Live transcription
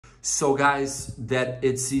So guys, that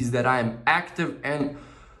it sees that I am active, and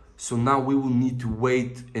so now we will need to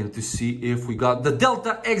wait and to see if we got the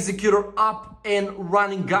Delta Executor up and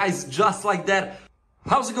running, guys, just like that.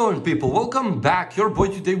 How's it going, people? Welcome back. Your boy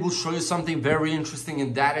today will show you something very interesting,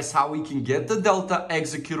 and that is how we can get the Delta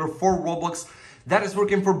Executor for Roblox that is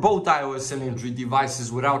working for both iOS and Android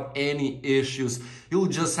devices without any issues. You'll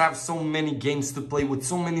just have so many games to play with,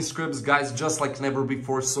 so many scripts, guys, just like never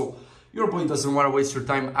before. So your boy doesn't want to waste your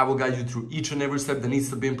time. I will guide you through each and every step that needs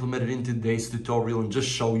to be implemented in today's tutorial and just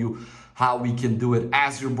show you how we can do it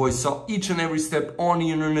as your boy saw each and every step on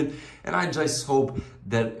the internet. And I just hope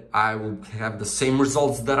that I will have the same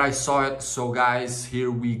results that I saw it. So guys,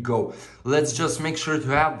 here we go. Let's just make sure to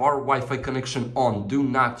have our Wi-Fi connection on. Do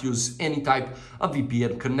not use any type of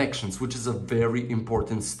VPN connections, which is a very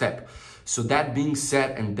important step. So that being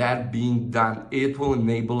said and that being done, it will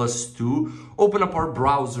enable us to open up our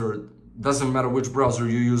browser. Doesn't matter which browser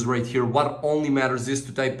you use right here. What only matters is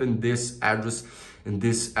to type in this address and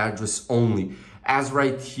this address only. As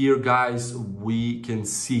right here, guys, we can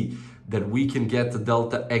see that we can get the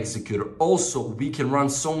Delta Executor. Also, we can run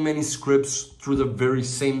so many scripts through the very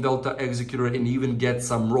same Delta Executor and even get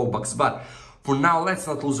some Robux. But for now, let's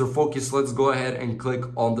not lose our focus. Let's go ahead and click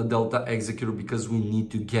on the Delta Executor because we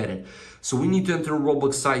need to get it. So we need to enter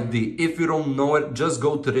Roblox ID. If you don't know it, just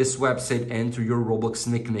go to this website and enter your Roblox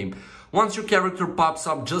nickname. Once your character pops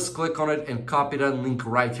up, just click on it and copy that link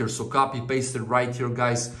right here. So copy, paste it right here,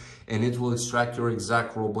 guys, and it will extract your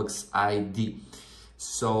exact Roblox ID.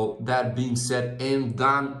 So that being said and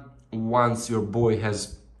done, once your boy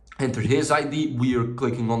has entered his ID, we are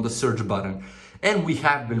clicking on the search button. And we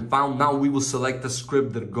have been found. Now we will select a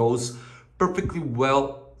script that goes perfectly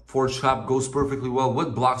well. Photoshop goes perfectly well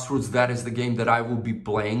with Blox Fruits. That is the game that I will be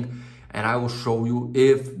playing. And I will show you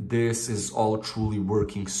if this is all truly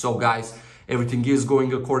working. So guys, everything is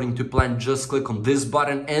going according to plan. Just click on this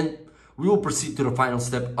button and we will proceed to the final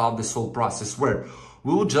step of this whole process, where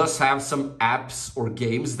we will just have some apps or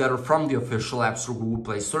games that are from the official App Store Google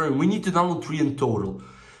Play Store. And we need to download 3 in total.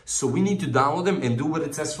 So we need to download them and do what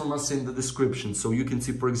it says from us in the description. So you can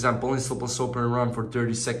see, for example, install plus open and run for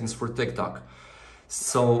 30 seconds for TikTok.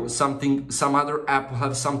 So some other app will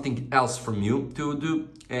have something else from you to do,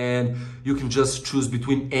 and you can just choose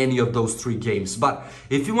between any of those 3 games. But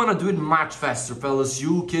if you want to do it much faster, fellas,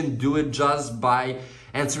 you can do it just by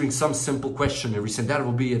answering some simple questionnaires, and that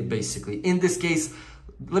will be it basically. In this case,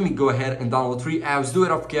 let me go ahead and download 3 apps, do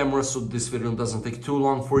it off camera so this video doesn't take too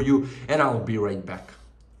long for you, and I'll be right back.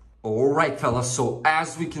 Alright, fellas, so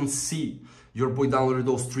as we can see, your boy downloaded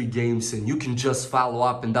those 3 games, and you can just follow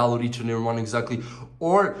up and download each and every one exactly,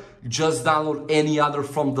 or just download any other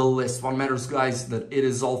from the list. What matters, guys, that it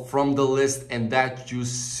is all from the list and that you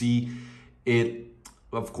see it,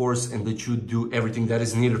 of course, and that you do everything that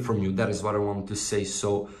is needed from you. That is what I wanted to say.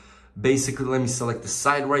 So basically, let me select the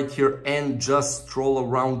side right here and just scroll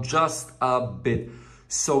around just a bit.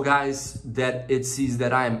 So guys, that it sees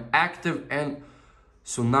that I am active, and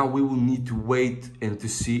so now we will need to wait and to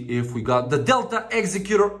see if we got the Delta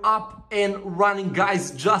Executor up and running, guys,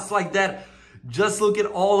 just like that. Just look at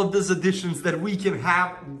all of these additions that we can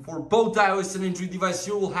have for both iOS and Android device.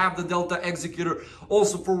 You will have the Delta Executor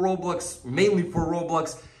also for Roblox, mainly for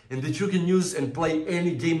Roblox, and that you can use and play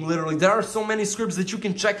any game literally. There are so many scripts that you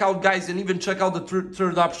can check out, guys, and even check out the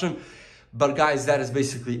third option. But guys, that is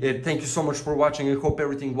basically it. Thank you so much for watching. I hope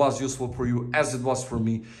everything was useful for you as it was for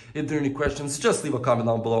me. If there are any questions, just leave a comment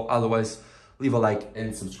down below. Otherwise, leave a like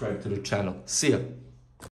and subscribe to the channel. See ya.